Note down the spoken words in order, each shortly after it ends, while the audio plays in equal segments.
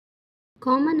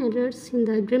Common errors in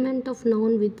the agreement of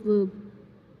noun with verb.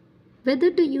 Whether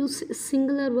to use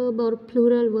singular verb or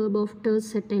plural verb after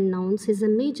certain nouns is a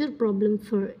major problem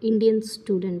for Indian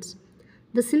students.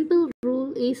 The simple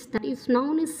rule is that if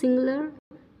noun is singular,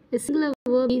 a singular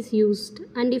verb is used,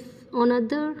 and if on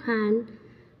other hand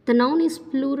the noun is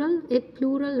plural, a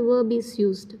plural verb is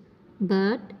used.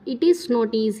 But it is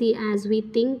not easy as we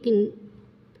think in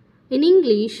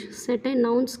English, certain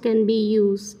nouns can be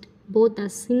used both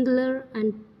as singular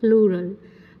and plural,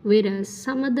 whereas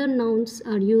some other nouns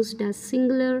are used as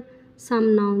singular,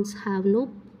 some nouns have no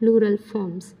plural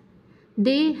forms.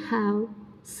 They have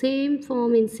same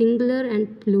form in singular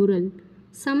and plural.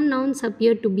 Some nouns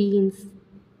appear to be in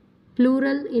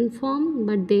plural in form,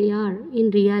 but they are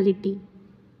in reality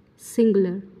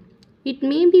singular. It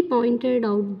may be pointed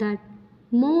out that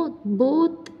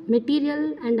both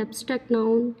material and abstract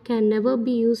noun can never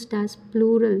be used as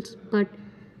plurals, but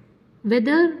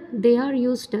whether they are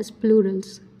used as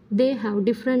plurals, they have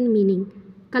different meaning.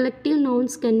 Collective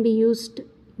nouns can be used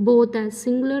both as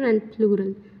singular and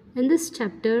plural. In this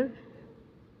chapter,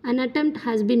 an attempt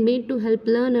has been made to help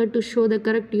learner to show the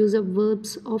correct use of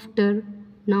verbs after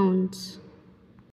nouns.